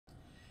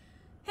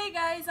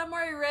Hey guys, I'm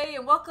Mari Ray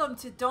and welcome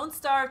to Don't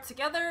Starve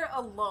Together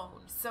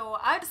Alone. So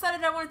I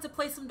decided I wanted to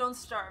play some Don't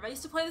Starve. I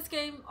used to play this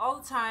game all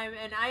the time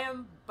and I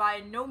am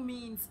by no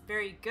means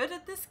very good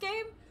at this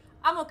game.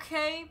 I'm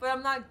okay, but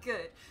I'm not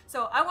good.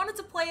 So I wanted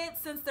to play it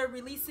since they're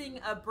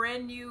releasing a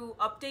brand new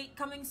update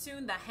coming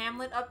soon, the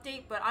Hamlet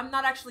update, but I'm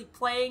not actually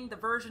playing the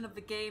version of the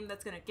game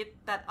that's gonna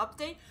get that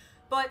update.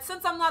 But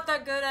since I'm not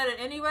that good at it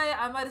anyway,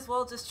 I might as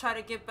well just try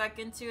to get back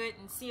into it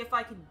and see if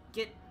I can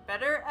get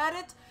better at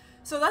it.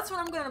 So that's what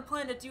I'm going to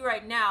plan to do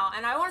right now,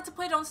 and I wanted to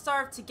play Don't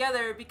Starve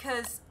Together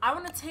because I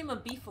want to tame a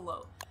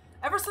beefalo.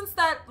 Ever since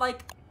that,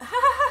 like,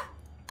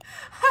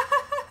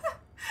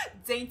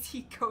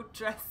 dainty coat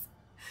dress.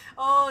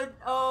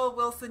 Oh,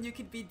 Wilson, you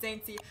could be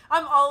dainty.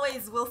 I'm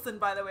always Wilson,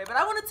 by the way, but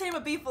I want to tame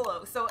a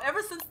beefalo. So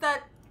ever since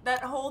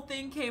that whole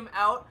thing came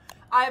out,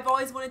 I've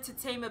always wanted to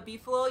tame a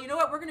beefalo. You know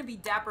what? We're going to be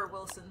Dapper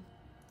Wilson.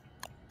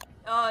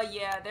 Oh,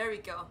 yeah, there we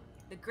go.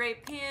 The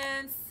great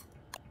pants.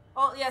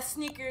 Oh yeah,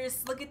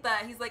 sneakers. Look at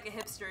that. He's like a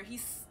hipster.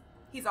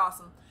 He's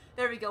awesome.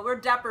 There we go. We're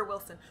Dapper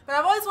Wilson. But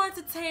I've always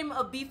wanted to tame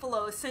a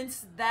beefalo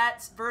since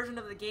that version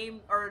of the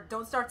game, or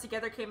Don't Starve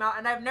Together, came out,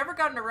 and I've never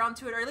gotten around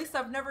to it, or at least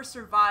I've never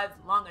survived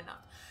long enough.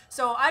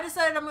 So I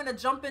decided I'm going to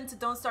jump into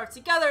Don't Starve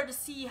Together to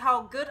see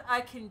how good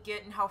I can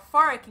get and how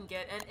far I can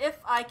get, and if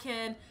I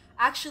can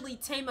actually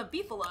tame a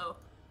beefalo,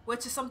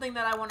 which is something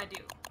that I want to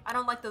do. I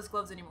don't like those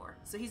gloves anymore,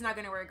 so he's not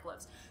going to wear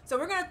gloves.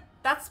 So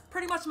that's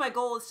pretty much my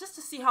goal, is just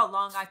to see how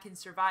long I can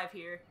survive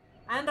here.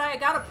 And I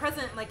got a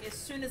present, like, as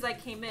soon as I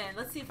came in.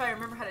 Let's see if I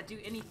remember how to do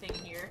anything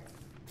here.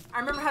 I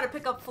remember how to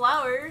pick up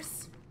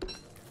flowers.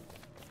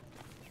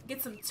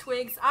 Get some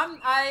twigs.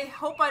 I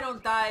hope I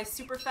don't die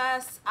super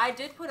fast. I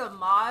did put a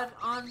mod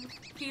on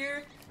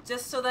here,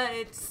 just so that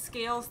it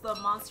scales the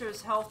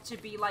monster's health to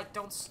be like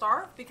Don't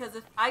Starve, because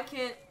if I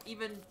can't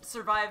even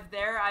survive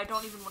there, I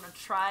don't even want to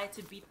try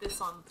to beat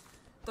this on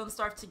Don't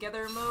Starve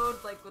Together mode,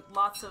 like with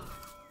lots of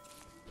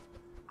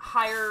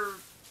higher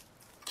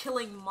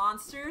killing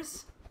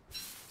monsters.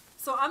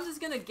 So I'm just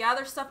gonna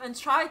gather stuff and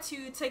try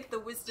to take the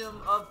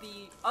wisdom of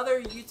the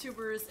other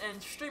YouTubers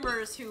and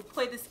streamers who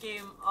play this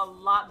game a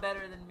lot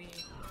better than me.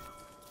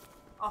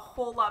 A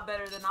whole lot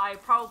better than I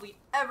probably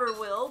ever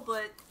will,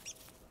 but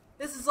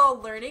this is all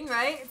learning,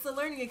 right? It's a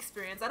learning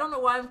experience. I don't know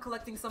why I'm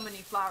collecting so many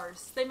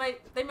flowers. They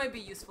might be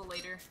useful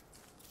later.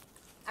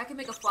 I can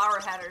make a flower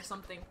hat or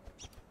something.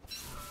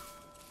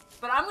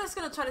 But I'm just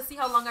gonna try to see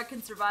how long I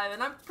can survive,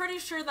 and I'm pretty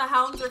sure the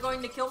hounds are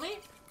going to kill me.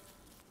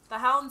 The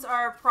hounds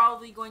are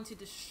probably going to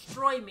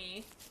destroy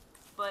me,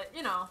 but,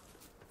 you know,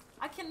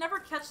 I can never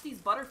catch these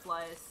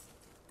butterflies.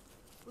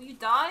 Will you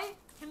die?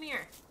 Come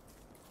here.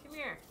 Come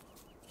here.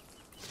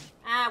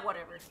 Ah,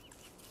 whatever.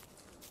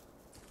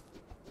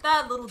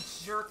 That little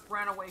jerk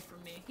ran away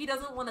from me. He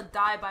doesn't want to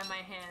die by my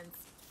hands.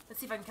 Let's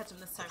see if I can catch him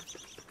this time.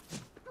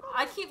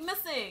 I keep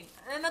missing!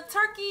 And a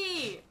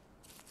turkey!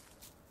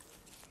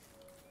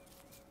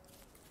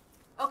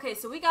 Okay,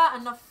 so we got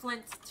enough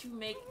flint to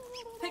make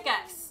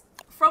pickaxe.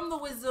 From the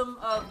wisdom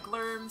of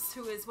Glurms,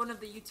 who is one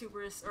of the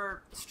YouTubers,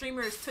 or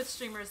streamers, Twitch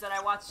streamers that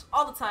I watch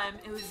all the time,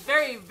 and who's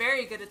very,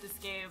 very good at this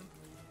game.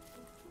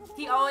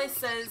 He always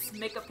says,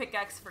 make a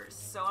pickaxe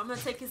first. So I'm gonna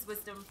take his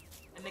wisdom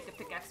and make a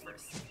pickaxe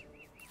first.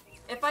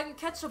 If I can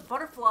catch a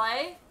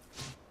butterfly,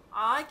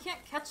 I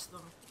can't catch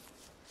them.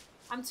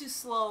 I'm too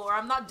slow, or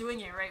I'm not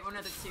doing it right, one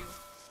of the two.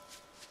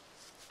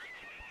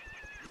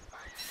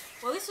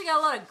 Well, at least we got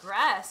a lot of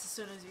grass as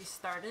soon as we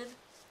started.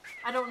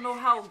 I don't know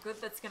how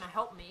good that's gonna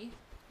help me.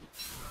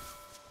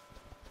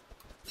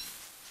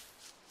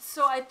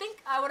 So I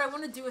think what I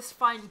want to do is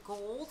find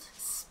gold.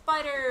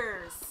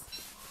 Spiders!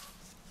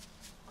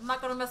 I'm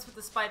not gonna mess with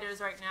the spiders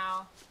right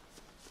now.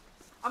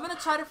 I'm gonna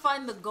try to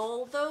find the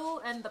gold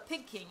though, and the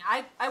Pig King.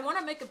 I want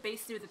to make a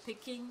base near the Pig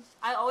King.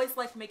 I always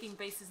like making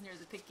bases near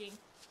the Pig King.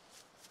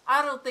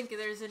 I don't think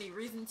there's any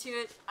reason to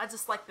it. I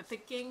just like the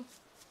Pig King.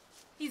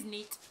 He's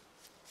neat.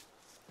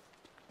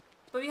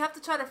 But we have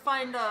to try to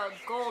find a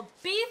gold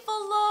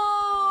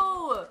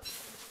beefalo!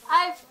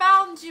 I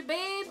found you,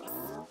 babes!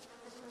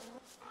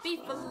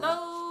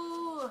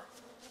 Beefalo!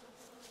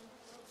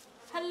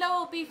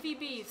 Hello, beefy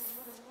beefs.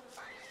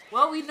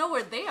 Well, we know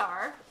where they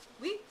are.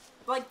 We,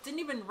 like, didn't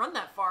even run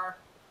that far.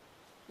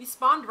 We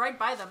spawned right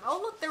by them. Oh,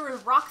 look, there were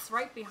rocks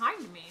right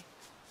behind me.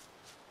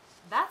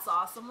 That's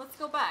awesome. Let's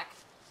go back.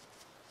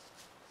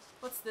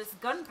 What's this?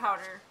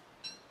 Gunpowder.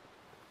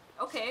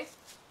 Okay.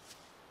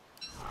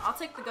 I'll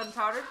take the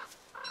gunpowder.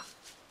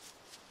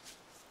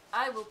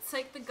 I will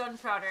take the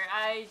gunpowder.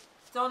 I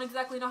don't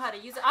exactly know how to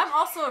use it. I'm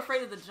also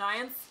afraid of the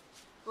giants.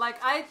 Like,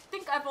 I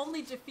think I've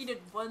only defeated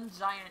one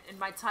giant in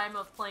my time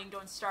of playing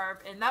Don't Starve,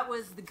 and that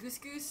was the Goose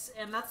Goose,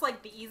 and that's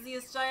like the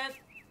easiest giant.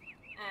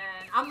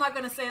 And I'm not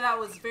gonna say that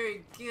was a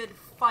very good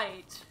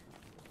fight.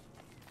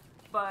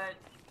 But,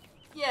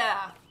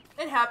 yeah,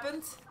 it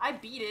happened. I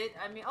beat it.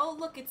 I mean, oh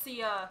look, it's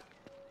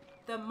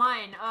the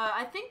mine.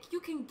 I think you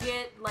can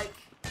get, like,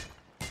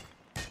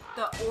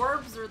 the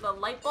orbs or the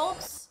light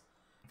bulbs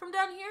from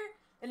down here.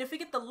 And if we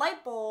get the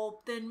light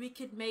bulb, then we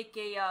could make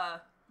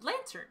a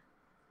lantern,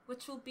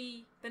 which will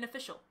be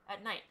beneficial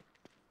at night.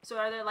 So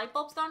are there light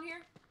bulbs down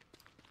here?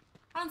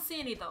 I don't see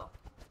any though.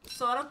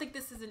 So I don't think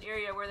this is an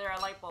area where there are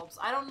light bulbs.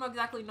 I don't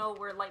exactly know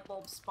where light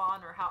bulbs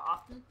spawn or how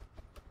often.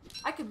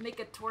 I could make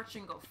a torch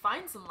and go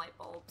find some light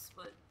bulbs,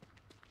 but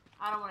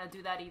I don't want to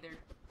do that either.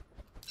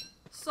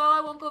 So I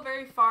won't go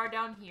very far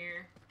down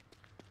here.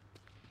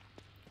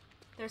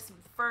 There's some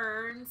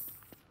ferns,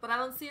 but I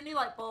don't see any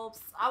light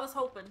bulbs. I was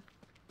hoping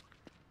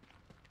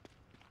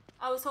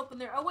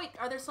there. Oh wait,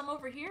 are there some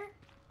over here?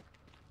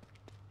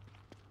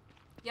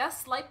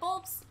 Yes, light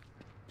bulbs?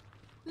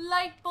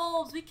 Light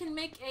bulbs! We can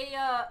make a,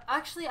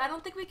 actually, I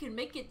don't think we can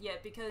make it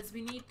yet because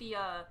we need the,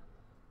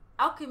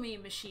 alchemy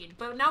machine.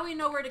 But now we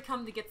know where to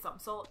come to get some.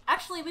 So,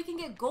 actually, we can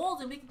get gold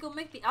and we can go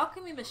make the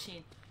alchemy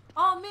machine.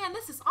 Oh man,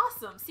 this is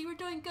awesome! See, we're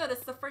doing good.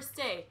 It's the first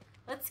day.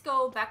 Let's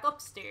go back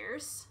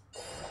upstairs.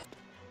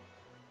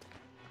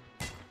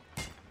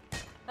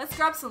 Let's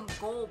grab some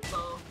gold,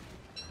 though.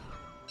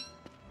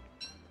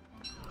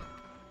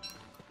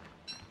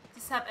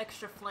 Just have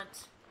extra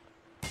flint.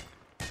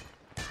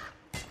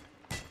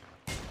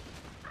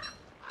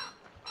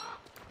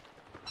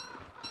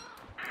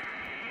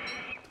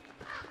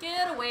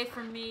 Get away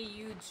from me,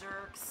 you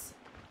jerks.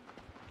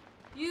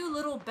 You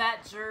little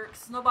bat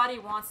jerks. Nobody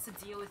wants to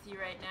deal with you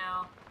right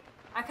now.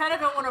 I kind of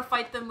don't want to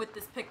fight them with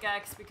this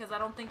pickaxe because I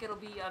don't think it'll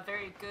be a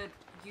very good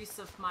use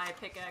of my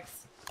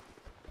pickaxe.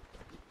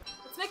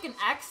 Let's make an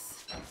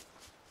axe.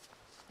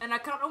 And I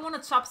kind of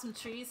want to chop some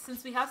trees.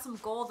 Since we have some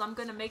gold, I'm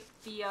going to make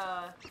the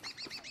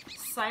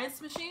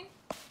science machine.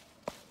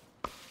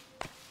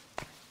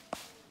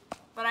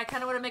 But I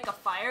kind of want to make a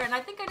fire. And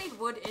I think I need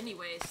wood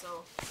anyway,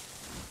 so...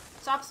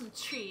 chop some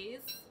trees.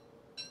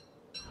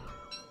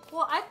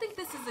 Well, I think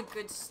this is a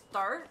good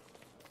start.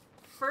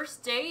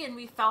 First day and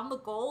we found the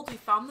gold, we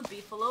found the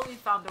beefalo, we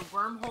found a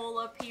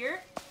wormhole up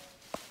here.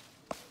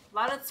 A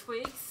lot of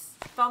twigs,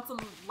 found some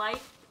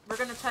light. We're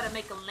gonna try to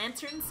make a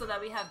lantern so that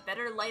we have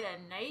better light at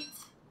night.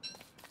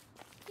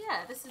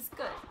 Yeah, this is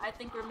good. I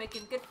think we're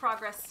making good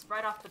progress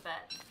right off the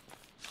bat.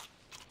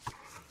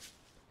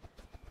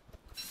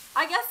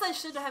 I guess I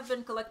should have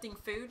been collecting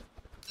food.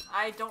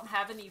 I don't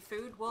have any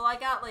food. Well, I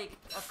got like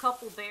a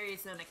couple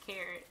berries and a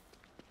carrot.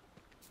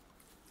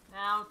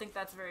 I don't think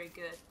that's very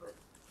good, but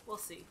we'll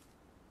see.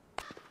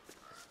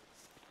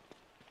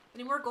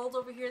 Any more gold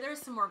over here? There's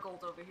some more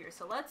gold over here.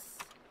 So let's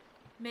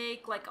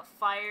make like a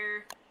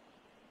fire.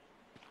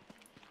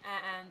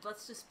 And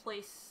let's just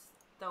place,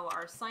 though,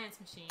 our science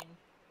machine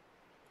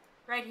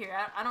right here.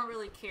 I don't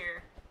really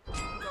care.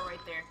 Go right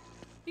there.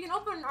 We can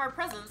open our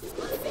presents.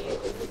 Let's see.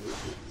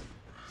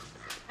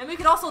 And we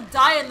could also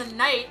die in the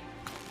night.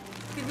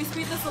 Could we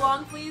speed this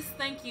along, please?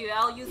 Thank you.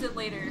 I'll use it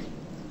later.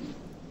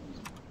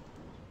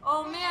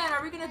 Oh man,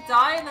 are we gonna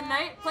die in the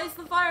night? Place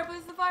the fire,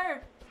 place the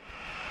fire.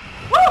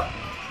 Woo!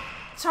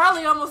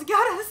 Charlie almost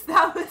got us.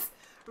 That was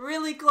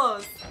really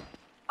close.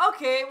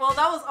 Okay, well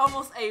that was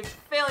almost a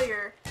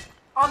failure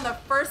on the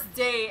first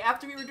day.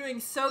 After we were doing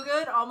so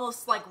good,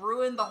 almost like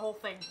ruined the whole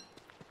thing.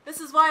 This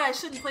is why I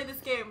shouldn't play this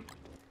game.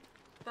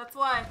 That's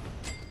why.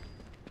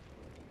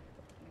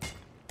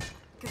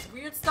 Because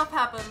weird stuff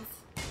happens.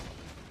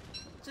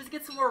 Just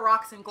get some more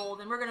rocks and gold,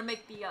 and we're gonna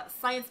make the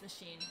science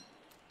machine.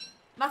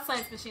 Not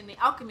science machine, the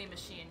alchemy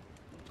machine.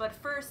 But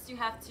first, you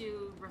have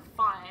to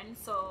refine.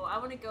 So I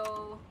want to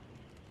go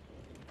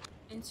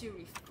into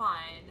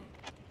refine.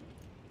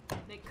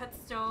 Make cut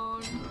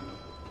stone.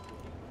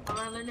 I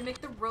want to learn to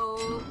make the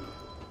rope.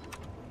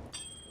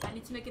 I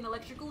need to make an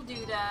electrical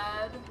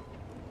doodad.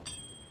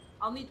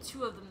 I'll need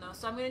 2 of them though,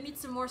 so I'm gonna need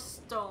some more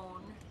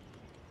stone.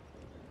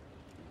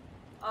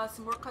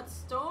 Some more cut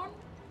stone.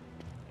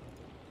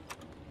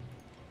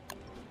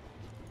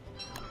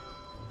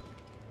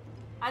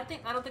 I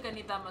don't think I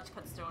need that much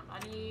cut stone. I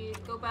need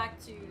to go back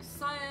to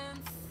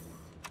science,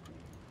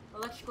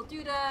 electrical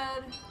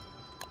doodad.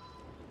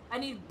 I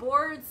need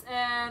boards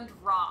and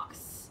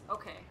rocks.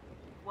 Okay.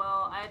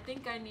 Well, I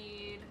think I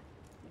need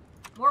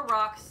more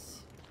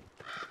rocks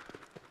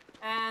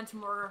and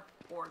more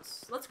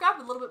boards. Let's grab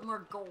a little bit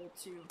more gold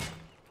too.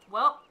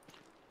 Well,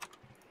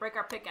 break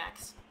our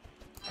pickaxe.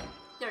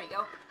 There we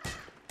go.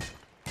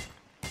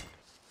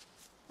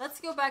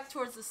 Let's go back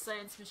towards the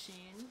science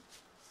machine.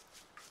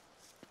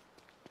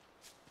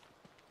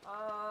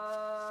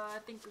 I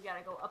think we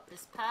gotta go up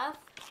this path.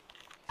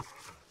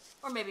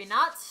 Or maybe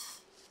not.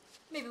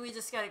 Maybe we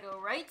just gotta go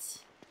right.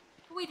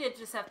 We did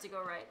just have to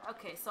go right.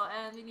 Okay, so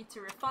and we need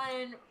to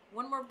refine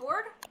 1 more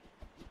board.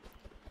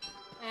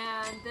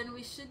 And then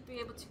we should be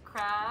able to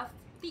craft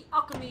the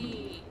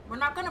alchemy. We're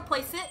not gonna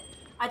place it.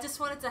 I just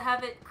wanted to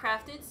have it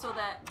crafted so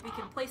that we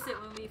can place it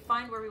when we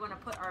find where we want to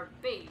put our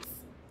base.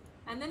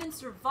 And then in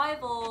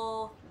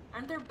survival,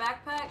 aren't there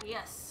backpack?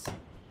 Yes.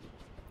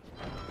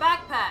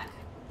 Backpack.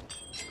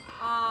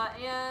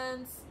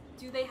 And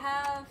do they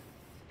have...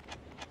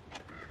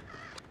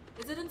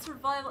 Is it in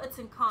survival? It's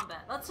in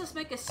combat. Let's just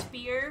make a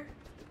spear.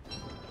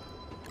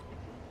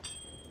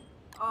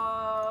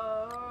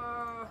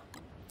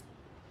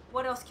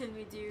 What else can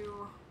we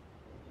do?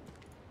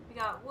 We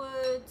got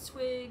wood,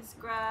 twigs,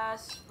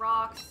 grass,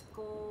 rocks,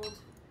 gold.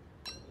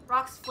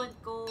 Rocks,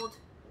 flint, gold.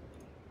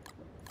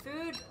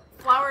 Food,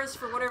 flowers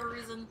for whatever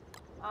reason.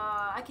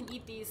 I can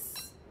eat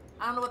these.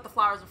 I don't know what the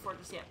flowers are for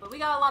just yet, but we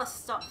got a lot of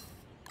stuff.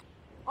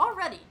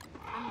 Already.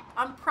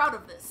 I'm proud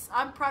of this.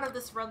 I'm proud of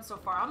this run so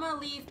far. I'm gonna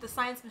leave the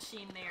science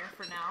machine there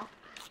for now.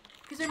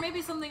 Because there may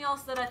be something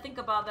else that I think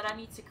about that I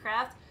need to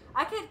craft.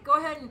 I could go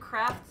ahead and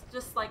craft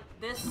just like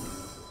this.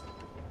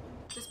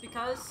 Just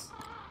because.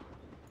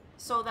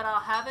 So that I'll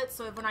have it.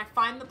 So when I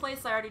find the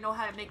place, I already know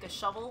how to make a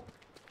shovel.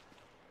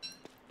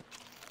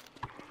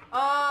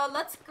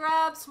 Let's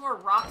grab some more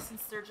rocks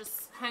since they're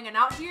just hanging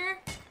out here.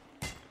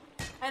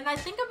 And I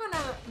think I'm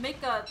gonna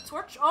make a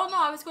torch. Oh no,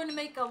 I was going to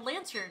make a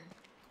lantern.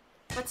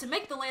 But to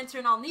make the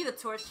lantern, I'll need a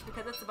torch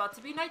because it's about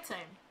to be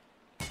nighttime.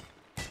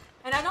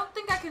 And I don't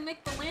think I can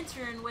make the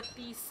lantern with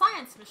the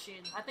science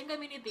machine. I think I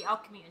may need the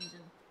alchemy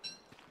engine.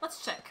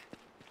 Let's check.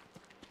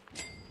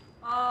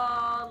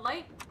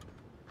 Light.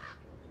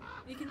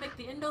 You can make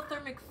the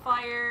endothermic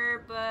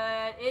fire,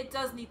 but it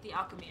does need the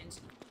alchemy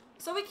engine.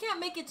 So we can't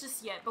make it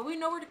just yet, but we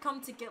know where to come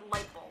to get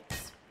light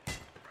bulbs.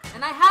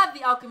 And I have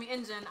the alchemy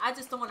engine, I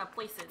just don't want to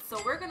place it. So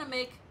we're gonna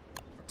make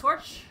a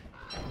torch.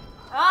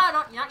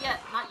 Not yet,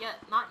 not yet,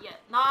 not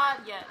yet,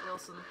 not yet,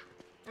 Wilson.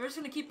 We're just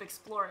gonna keep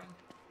exploring.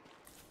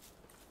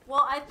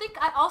 Well, I think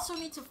I also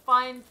need to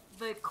find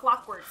the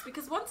clockworks,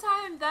 because one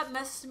time that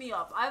messed me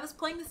up. I was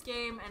playing this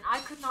game and I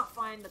could not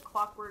find the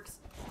clockworks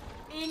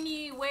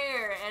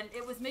anywhere, and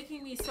it was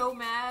making me so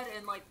mad,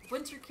 and like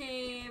winter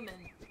came and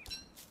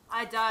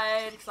I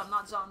died because I'm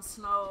not Jon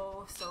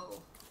Snow,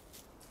 so,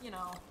 you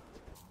know.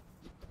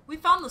 We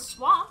found the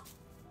swamp.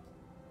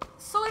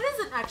 So it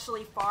isn't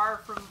actually far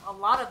from a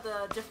lot of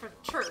the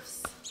different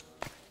turfs.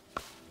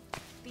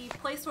 The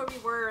place where we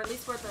were, at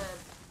least where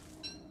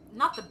the,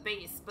 not the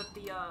base, but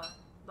the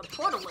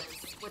portal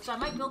is, which I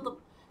might build the,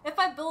 if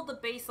I build the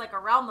base like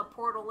around the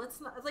portal,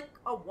 it's like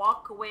a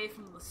walk away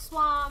from the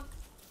swamp.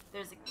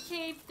 There's a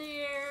cave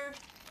there.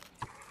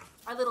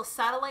 Our little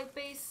satellite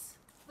base.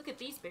 Look at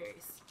these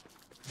berries.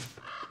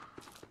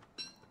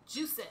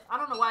 Juice it. I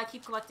don't know why I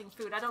keep collecting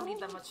food. I don't need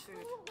that much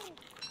food.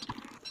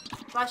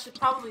 But I should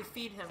probably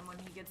feed him when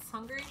he gets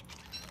hungry.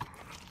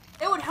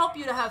 It would help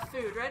you to have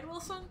food, right,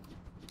 Wilson?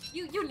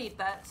 You need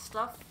that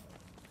stuff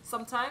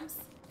sometimes.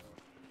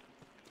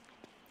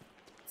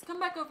 Let's come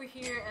back over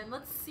here and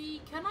let's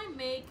see. Can I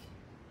make...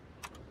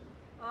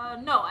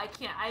 no, I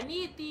can't. I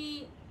need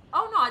the...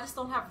 Oh no, I just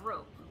don't have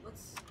rope.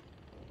 Let's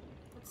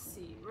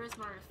see. Where's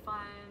my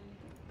refined...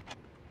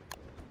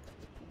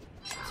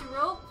 2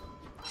 rope.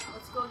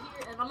 Let's go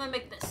here and I'm gonna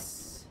make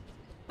this.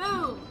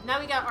 Boom! Now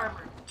we got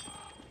armor.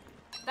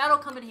 That'll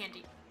come in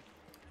handy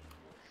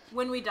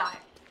when we die.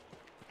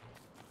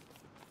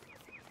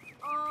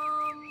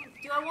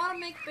 Do I want to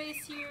make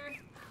base here?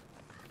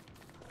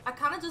 I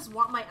kind of just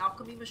want my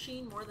alchemy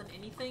machine more than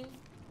anything.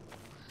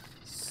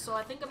 So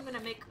I think I'm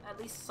gonna make at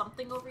least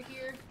something over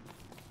here.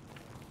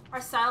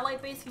 Our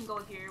satellite base can go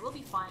here. We'll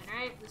be fine,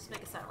 right? Let's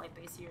make a satellite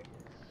base here.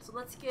 So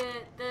let's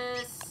get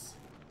this.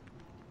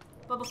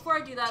 But before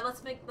I do that,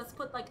 let's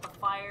put like the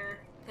fire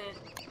pit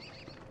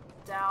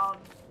down.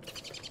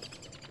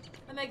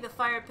 I'll make the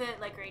fire pit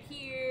like right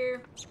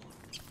here.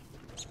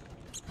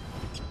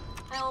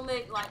 I'll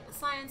make like the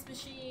science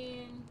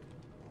machine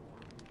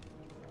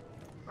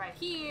right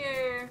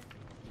here.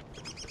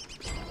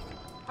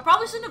 I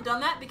probably shouldn't have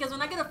done that because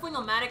when I get a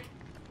Phenomatic,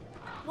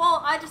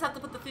 well, I just have to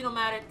put the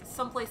Phenomatic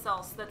someplace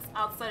else that's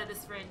outside of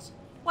this range.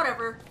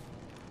 Whatever.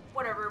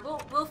 Whatever.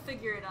 We'll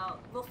figure it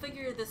out. We'll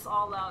figure this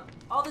all out.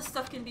 All this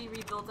stuff can be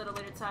rebuilt at a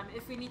later time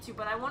if we need to,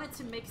 but I wanted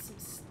to make some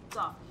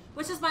stuff.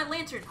 Which is my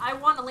lantern. I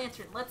want a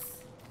lantern.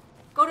 Let's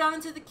go down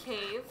into the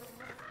cave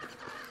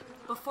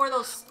before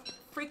those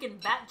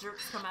freaking bat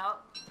jerks come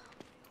out.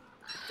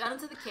 Down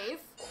into the cave.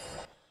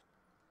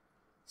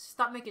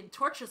 Stop making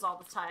torches all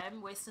the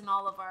time, wasting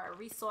all of our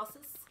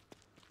resources.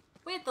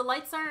 Wait, the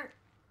lights aren't...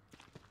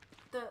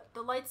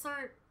 The lights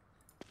aren't...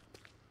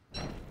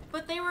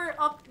 But they were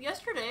up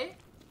yesterday.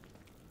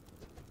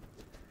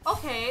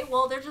 Okay,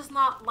 well they're just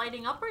not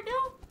lighting up right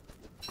now?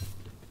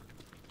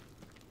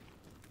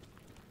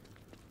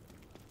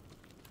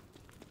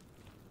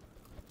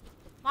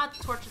 My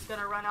torch is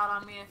gonna run out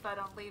on me if I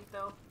don't leave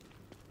though.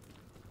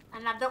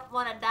 And I don't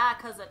want to die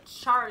because of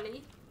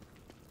Charlie.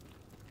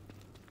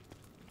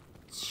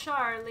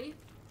 Charlie.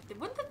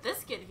 When did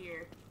this get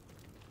here?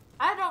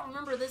 I don't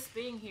remember this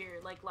being here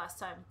like last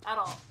time at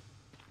all.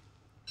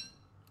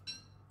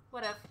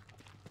 Whatever.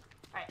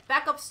 Alright,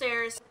 back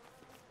upstairs.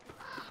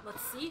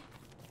 Let's see.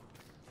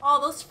 Oh,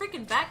 those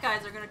freaking bat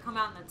guys are gonna come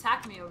out and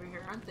attack me over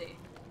here, aren't they?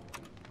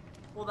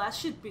 Well, that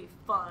should be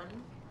fun.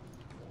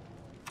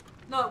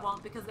 No, it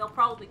won't, because they'll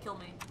probably kill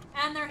me.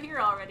 And they're here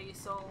already,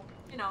 so,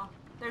 you know,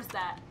 there's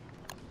that.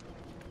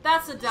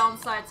 That's a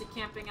downside to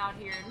camping out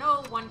here.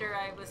 No wonder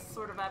I was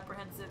sort of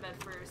apprehensive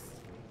at first.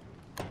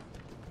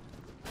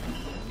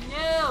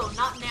 No,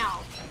 not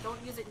now.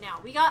 Don't use it now.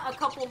 We got a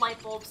couple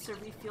light bulbs to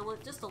refuel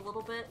it, just a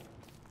little bit.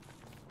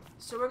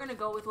 So we're gonna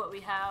go with what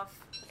we have.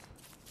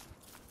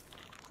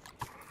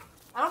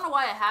 I don't know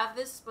why I have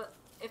this, but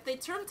if they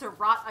turn to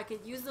rot, I could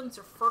use them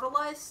to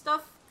fertilize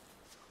stuff.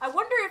 I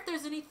wonder if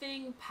there's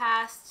anything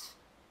past...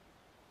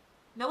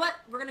 You know what?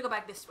 We're gonna go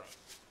back this way.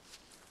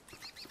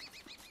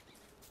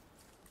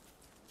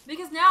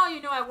 Because now,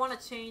 you know, I want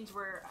to change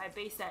where I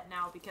base at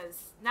now,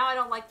 because now I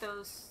don't like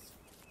those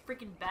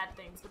freaking bad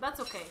things, but that's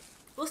okay.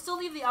 We'll still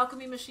leave the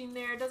alchemy machine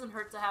there. It doesn't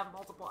hurt to have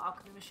multiple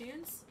alchemy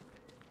machines.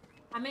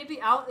 I may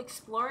be out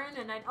exploring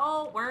and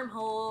oh,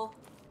 wormhole.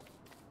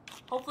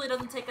 Hopefully it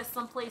doesn't take us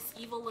someplace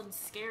evil and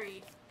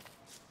scary.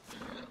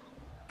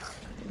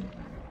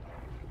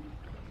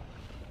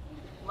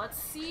 Let's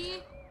see.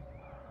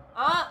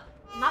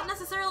 Not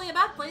necessarily a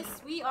bad place.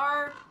 We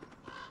are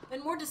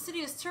in more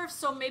deciduous turf,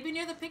 so maybe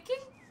near the picking?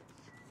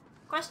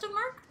 Question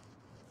mark?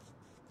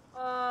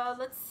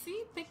 Let's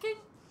see. Picking?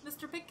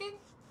 Mr. Picking?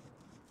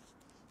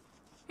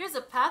 Here's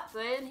a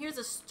pathway, and here's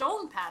a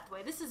stone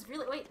pathway. This is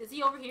really... Wait, is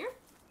he over here?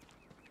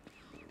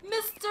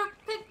 Mr.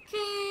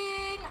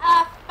 Picking!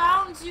 I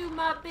found you,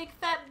 my big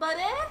fat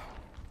buddy!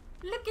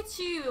 Look at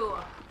you!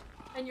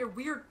 And your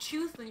weird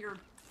tooth and your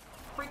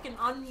freaking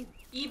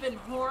uneven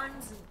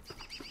horns. And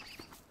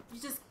you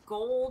just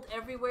gold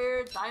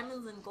everywhere.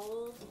 Diamonds and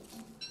gold.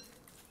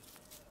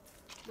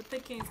 The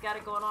Picking's got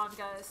it going on,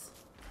 guys.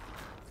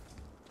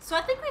 So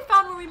I think we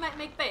found where we might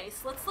make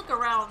base. Let's look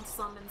around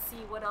some and see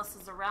what else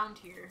is around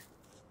here.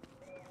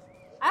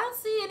 I don't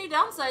see any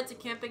downside to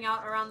camping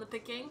out around the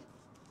Picking.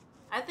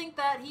 I think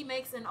that he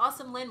makes an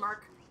awesome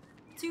landmark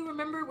to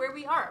remember where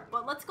we are.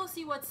 But let's go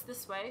see what's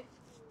this way.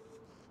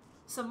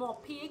 Some more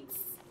pigs.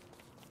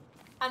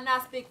 A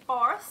nice big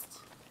forest.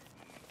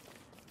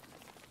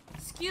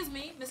 Excuse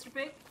me, Mr.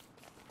 Pig.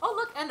 Oh,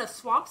 look, and a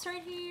swamp's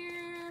right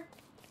here.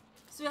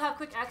 So you'll have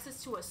quick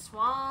access to a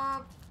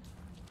swamp.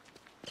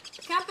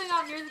 Camping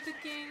out near the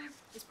Picking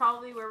is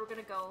probably where we're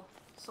gonna go.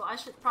 So I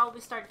should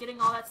probably start getting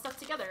all that stuff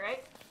together,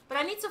 right? But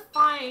I need to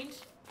find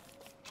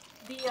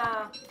the,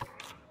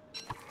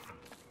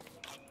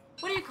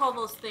 what do you call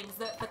those things?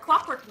 The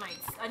Clockwork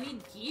Knights. I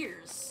need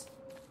gears.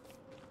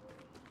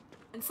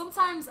 And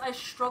sometimes I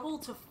struggle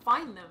to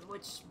find them,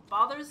 which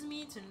bothers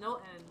me to no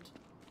end.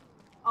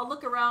 I'll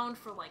look around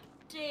for like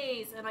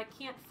days and I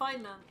can't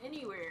find them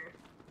anywhere.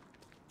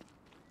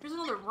 Here's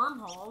another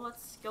wormhole.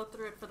 Let's go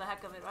through it for the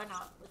heck of it. Why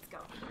not? Let's go.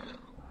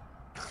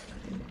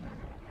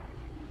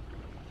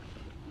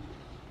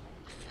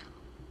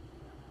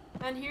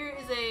 And here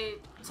is a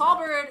tall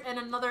bird and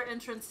another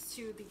entrance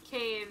to the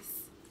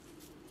caves.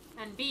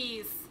 And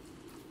bees.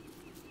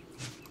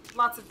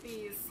 Lots of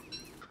bees.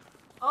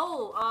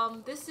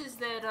 Oh, this is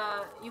that,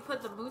 you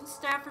put the moon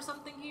staff or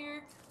something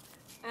here,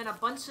 and a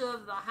bunch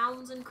of the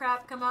hounds and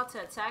crap come out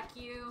to attack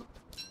you,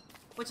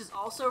 which is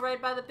also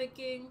right by the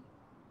Picking.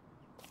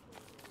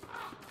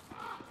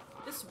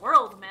 This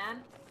world,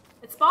 man.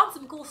 It spawned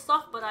some cool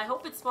stuff, but I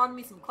hope it spawned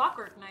me some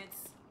Clockwork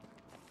Knights.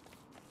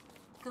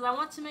 Because I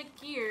want to make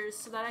gears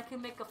so that I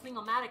can make a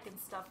Flingomatic and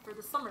stuff for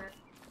the summer.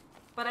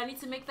 But I need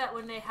to make that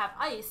when they have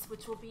ice,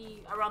 which will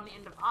be around the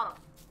end of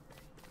autumn.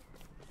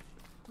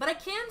 But I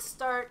can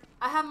start,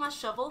 I have my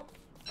shovel,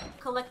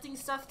 collecting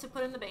stuff to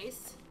put in the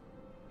base.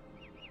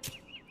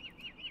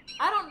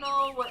 I don't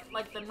know what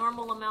like the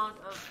normal amount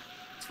of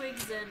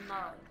twigs and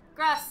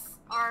grass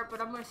are, but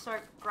I'm going to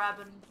start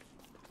grabbing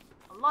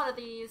a lot of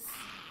these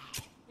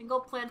and go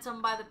plant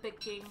them by the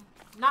Picking.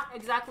 Not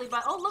exactly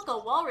by, oh look, a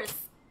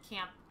walrus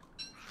camp.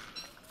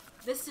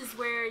 This is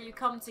where you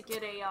come to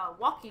get a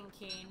walking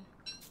cane.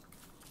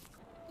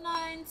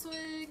 9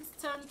 twigs,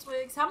 10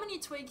 twigs. How many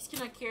twigs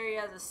can I carry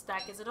as a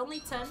stack? Is it only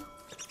 10?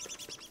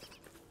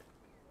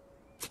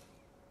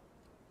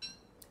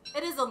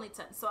 It is only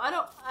 10. So I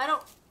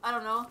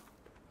don't know.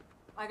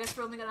 I guess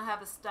we're only gonna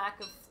have a stack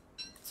of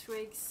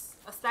twigs,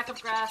 a stack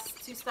of grass,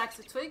 2 stacks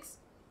of twigs.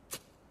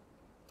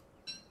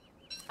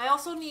 I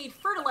also need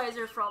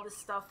fertilizer for all this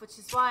stuff, which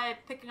is why I'm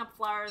picking up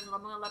flowers and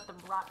I'm gonna let them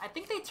rot. I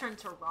think they turn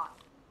to rot,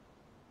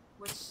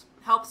 which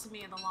helps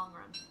me in the long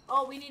run.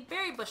 Oh, we need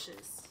berry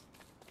bushes.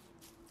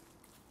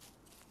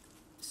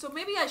 So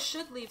maybe I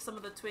should leave some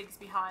of the twigs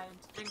behind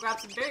and grab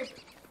some berry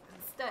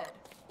instead.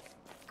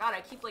 God,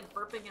 I keep like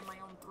burping in my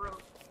own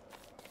throat.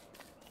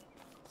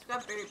 Let's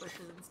grab berry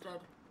bushes instead.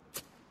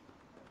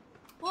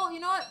 Well, you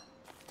know what?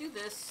 Do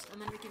this,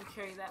 and then we can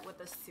carry that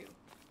with us too.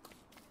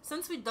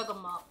 Since we dug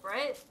them up,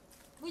 right?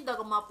 We dug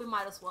them up, we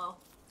might as well.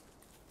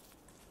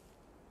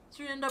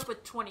 So we end up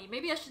with 20.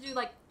 Maybe I should do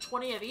like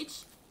 20 of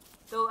each.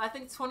 Though I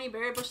think 20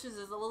 berry bushes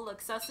is a little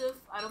excessive.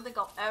 I don't think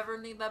I'll ever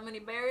need that many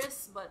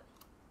berries, but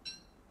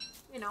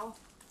you know,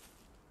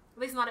 at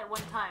least not at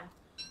one time.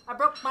 I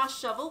broke my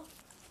shovel.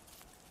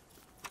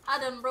 I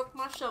done broke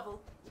my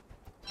shovel.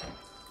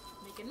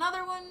 Make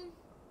another one.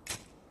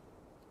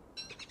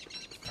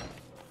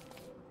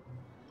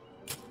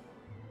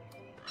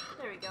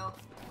 There we go.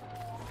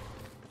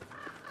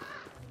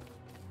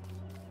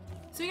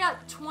 So we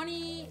got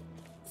 20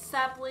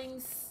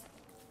 saplings,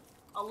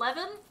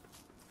 11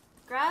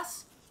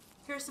 grass.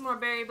 Here's some more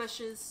berry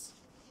bushes.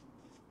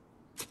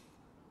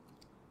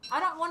 I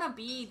don't want to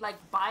be, like,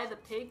 by the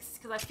pigs,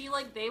 because I feel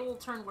like they will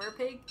turn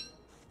werepig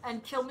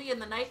and kill me in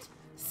the night,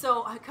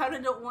 so I kind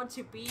of don't want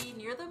to be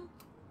near them.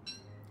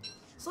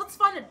 So let's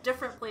find a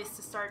different place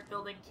to start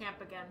building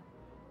camp again.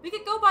 We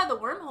could go by the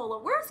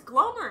wormhole. Where's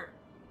Glommer?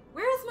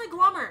 Where is my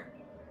Glommer?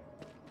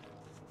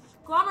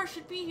 Glommer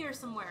should be here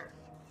somewhere.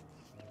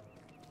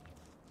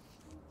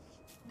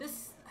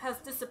 has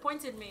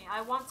disappointed me.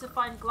 I want to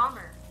find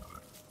Glommer.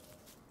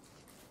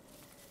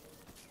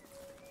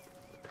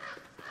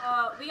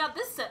 We got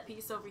this set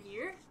piece over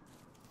here.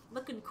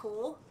 Looking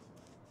cool.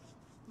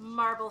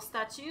 Marble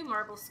statue,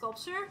 marble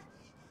sculpture,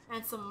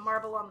 and some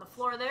marble on the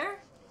floor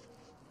there.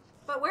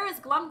 But where is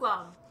Glum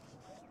Glum?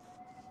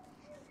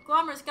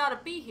 Glommer's gotta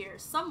be here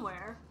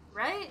somewhere,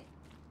 right?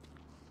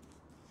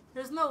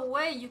 There's no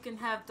way you can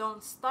have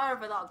Don't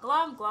Starve without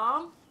Glum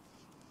Glum.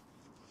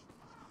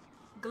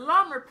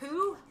 Glommer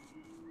poo.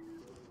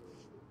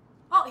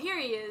 Oh, here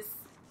he is.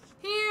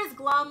 Here's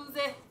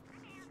Glumsy.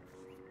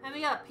 And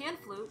we got a pan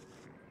flute.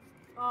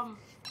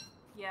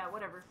 Yeah,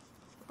 whatever.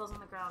 Put those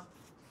on the ground.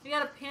 We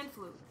got a pan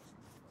flute.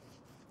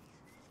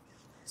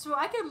 So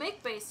I can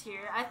make base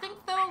here. I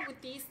think though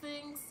with these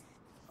things,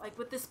 like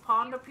with this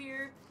pond up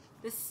here,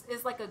 this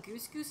is like a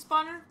goose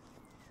spawner.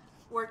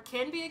 Or it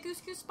can be a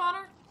goose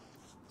spawner.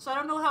 So I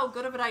don't know how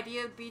good of an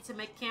idea it would be to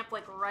make camp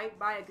like right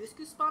by a goose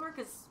spawner,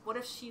 because what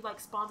if she like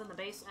spawns in the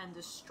base and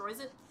destroys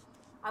it?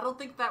 I don't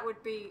think that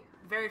would be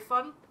very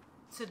fun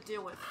to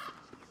deal with.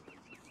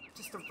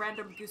 Just a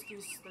random goose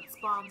that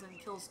spawns and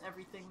kills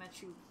everything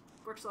that you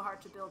work so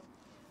hard to build.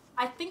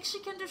 I think she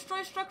can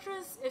destroy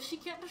structures. If she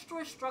can't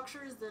destroy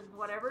structures, then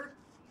whatever.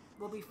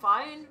 We'll be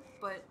fine.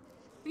 But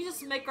if we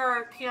just make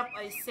our camp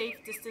a safe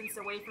distance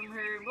away from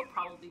her, we'll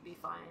probably be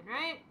fine,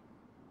 right?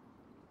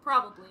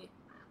 Probably.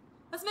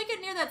 Let's make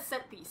it near that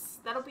set piece.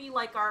 That'll be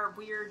like our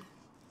weird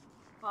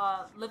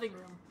living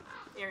room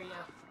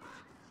area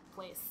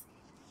place.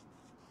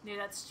 Near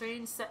that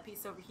strange set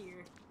piece over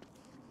here.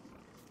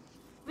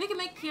 We can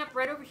make camp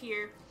right over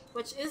here,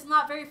 which is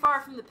not very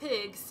far from the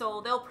pigs,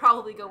 so they'll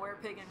probably go were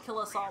pig and kill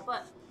us all,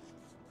 but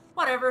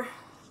whatever.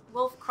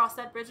 We'll cross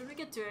that bridge when we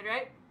get to it,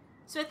 right?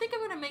 So I think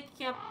I'm gonna make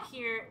camp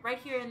here, right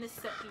here in this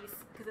set piece,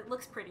 because it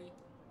looks pretty.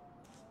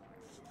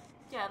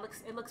 Yeah,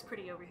 it looks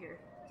pretty over here.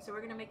 So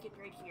we're gonna make it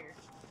right here.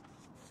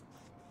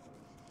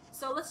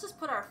 So let's just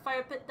put our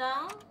fire pit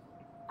down.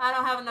 I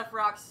don't have enough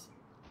rocks.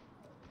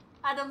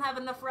 I don't have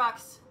enough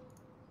rocks.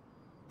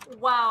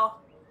 Wow.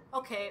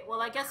 Okay,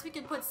 well I guess we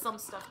can put some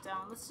stuff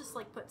down. Let's just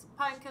like put some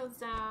pine cones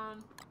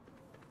down.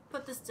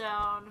 Put this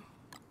down.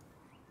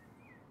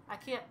 I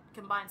can't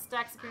combine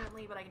stacks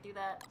apparently, but I can do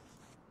that.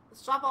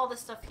 Let's drop all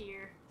this stuff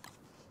here.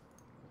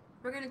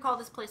 We're gonna call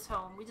this place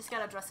home. We just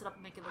gotta dress it up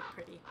and make it look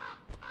pretty.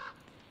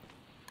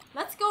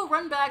 Let's go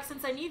run back,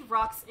 since I need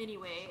rocks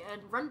anyway,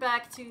 and run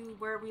back to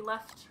where we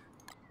left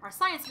our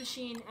science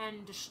machine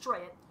and destroy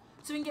it.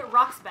 So we can get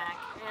rocks back,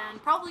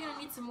 and probably gonna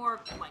need some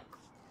more, like,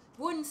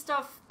 wooden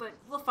stuff, but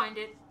we'll find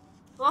it.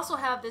 We'll also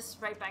have this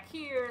right back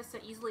here, so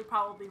easily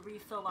probably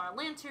refill our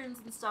lanterns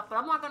and stuff, but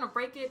I'm not gonna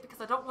break it because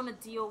I don't want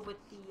to deal with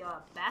the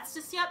bats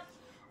just yet.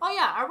 Oh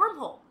yeah, our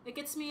wormhole. It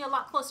gets me a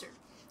lot closer.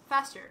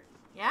 Faster.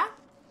 Yeah?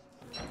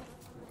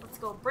 Let's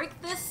go break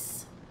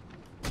this.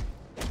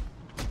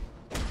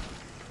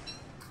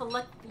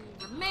 Collect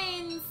the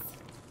remains.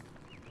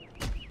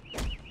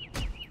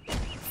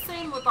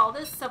 Same with all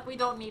this, except we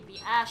don't need the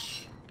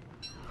ash.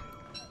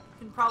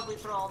 Can probably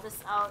throw all this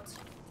out.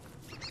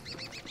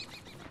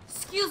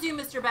 Excuse you,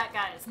 Mr. Bat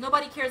Guys.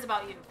 Nobody cares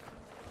about you.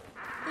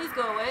 Please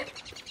go away.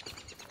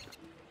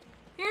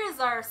 Here's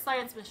our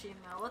science machine,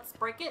 though. Let's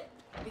break it,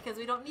 because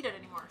we don't need it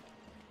anymore.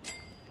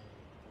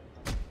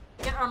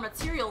 Get our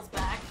materials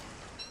back.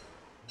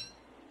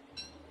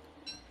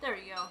 There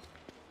we go.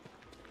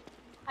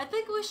 I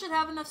think we should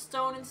have enough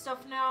stone and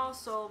stuff now,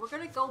 so we're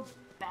gonna go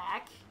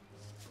back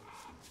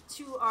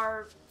to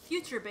our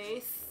future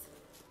base.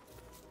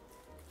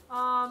 What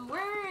am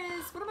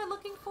I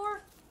looking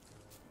for?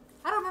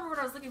 I don't remember what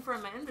I was looking for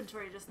in my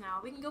inventory just now.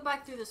 We can go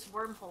back through this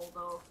wormhole,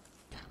 though.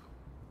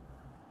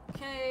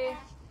 Okay.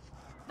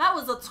 That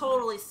was a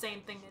totally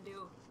sane thing to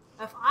do.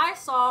 If I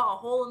saw a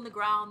hole in the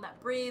ground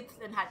that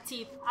breathed and had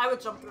teeth, I would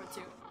jump through it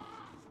too.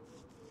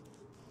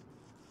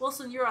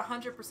 Wilson, you're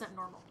 100%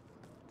 normal.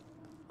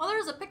 Well,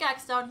 there's a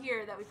pickaxe down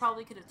here that we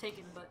probably could have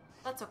taken, but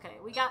that's okay.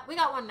 We got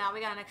one now.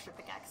 We got an extra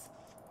pickaxe.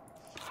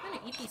 I'm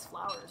gonna eat these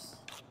flowers.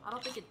 I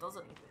don't think it does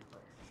anything,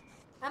 but...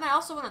 And I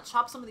also want to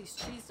chop some of these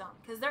trees down,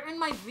 because they're in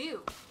my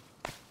view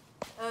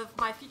of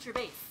my future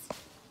base.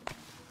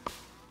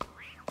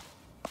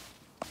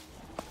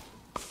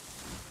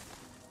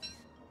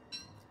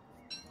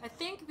 I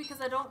think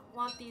because I don't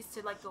want these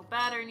to like go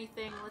bad or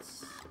anything,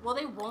 well,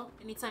 they won't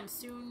anytime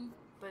soon,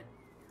 but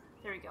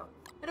there we go.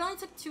 It only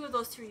took 2 of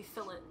those to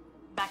refill it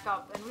back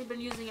up, and we've been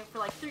using it for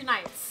like 3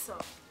 nights, so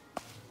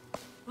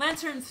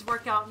lanterns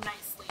work out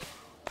nicely.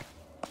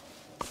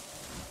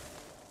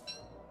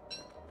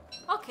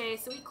 Okay,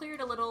 so we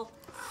cleared a little,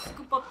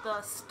 scoop up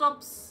the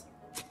stumps.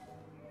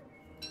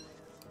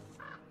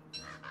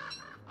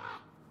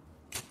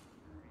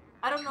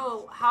 I don't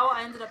know how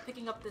I ended up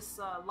picking up this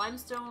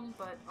limestone,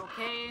 but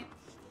okay.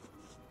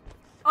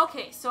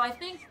 Okay, so I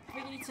think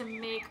we need to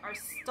make our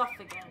stuff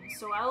again.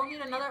 So I will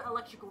need another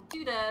electrical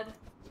doodad.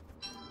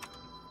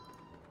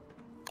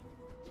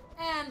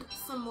 And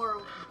some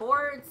more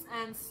boards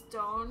and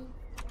stone.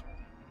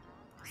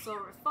 So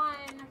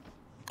refine.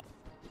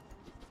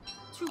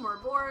 2 more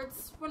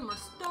boards, 1 more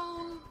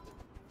stone.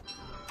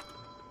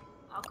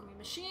 alchemy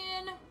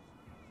machine.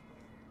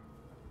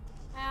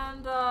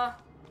 And,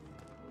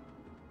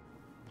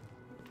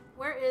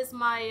 where is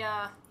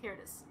my, here it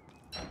is.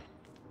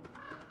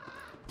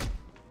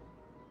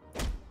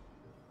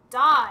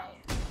 Die!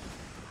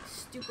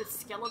 Stupid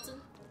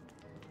skeleton.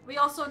 We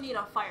also need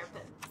a fire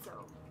pit, so...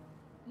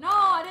 No,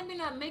 I didn't mean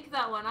to make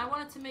that one. I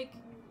wanted to make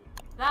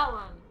that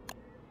one.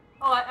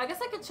 Oh, I guess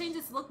I could change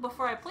its look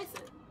before I place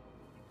it.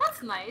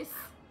 That's nice.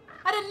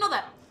 I didn't know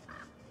that.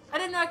 I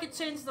didn't know I could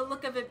change the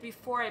look of it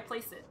before I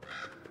place it.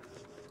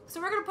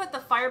 So we're gonna put the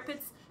fire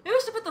pits. Maybe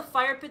we should put the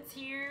fire pits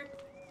here,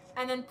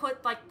 and then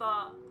put like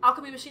the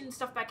alchemy machine and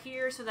stuff back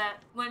here, so that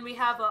when we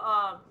have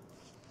a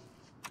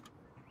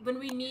when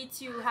we need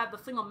to have the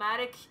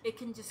Fling-O-Matic, it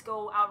can just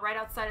go out right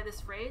outside of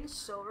this range.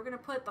 So we're gonna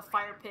put the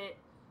fire pit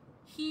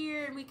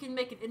here, and we can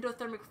make an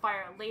endothermic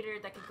fire later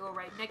that can go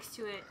right next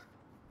to it.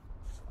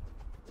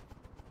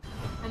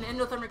 And the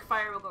endothermic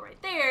fire will go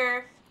right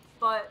there,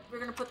 but we're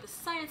gonna put the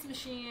science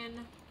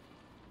machine.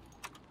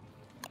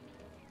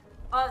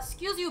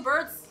 Excuse you,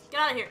 birds! Get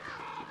out of here!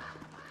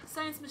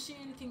 Science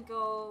machine can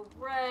go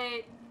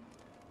right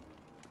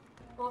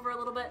over a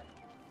little bit.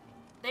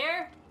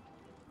 There?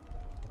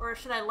 Or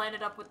should I line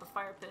it up with the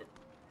fire pit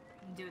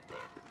and do it there?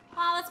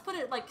 Let's put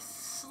it like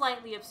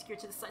slightly obscure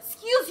to the side.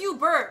 Excuse you,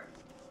 bird!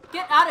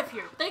 Get out of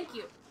here. Thank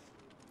you.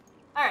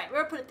 Alright,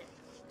 we're gonna put it there.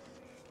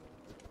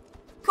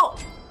 Cool.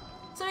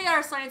 So we got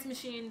our science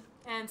machine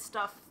and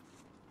stuff.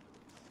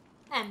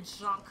 And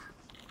junk.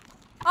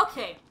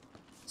 Okay.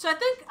 So I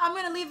think I'm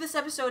gonna leave this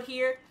episode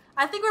here.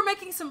 I think we're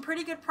making some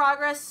pretty good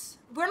progress.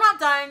 We're not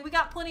dying. We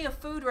got plenty of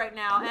food right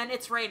now, and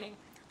it's raining.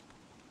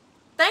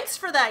 Thanks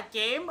for that,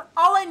 game.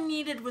 All I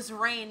needed was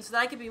rain so that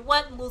I could be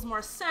wet and lose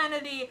more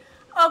sanity.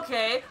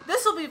 Okay,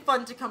 this will be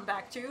fun to come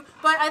back to.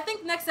 But I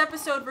think next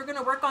episode we're going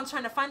to work on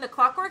trying to find the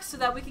clockwork so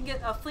that we can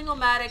get a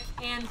Fling-O-Matic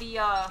and the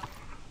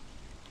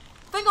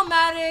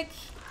Fling-O-Matic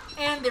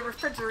and the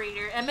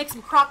refrigerator and make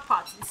some crock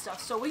pots and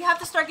stuff. So we have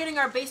to start getting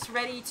our base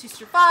ready to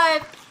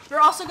survive. We're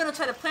also going to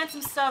try to plant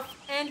some stuff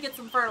and get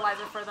some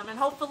fertilizer for them and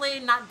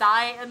hopefully not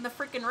die in the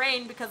freaking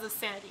rain because of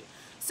sanity.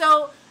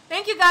 So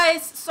thank you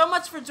guys so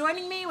much for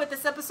joining me with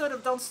this episode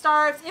of Don't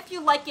Starve. If you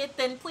like it,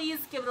 then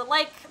please give it a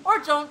like or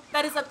don't.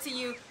 That is up to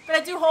you. But I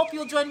do hope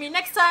you'll join me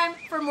next time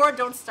for more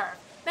Don't Starve.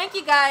 Thank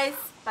you guys.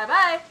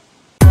 Bye-bye.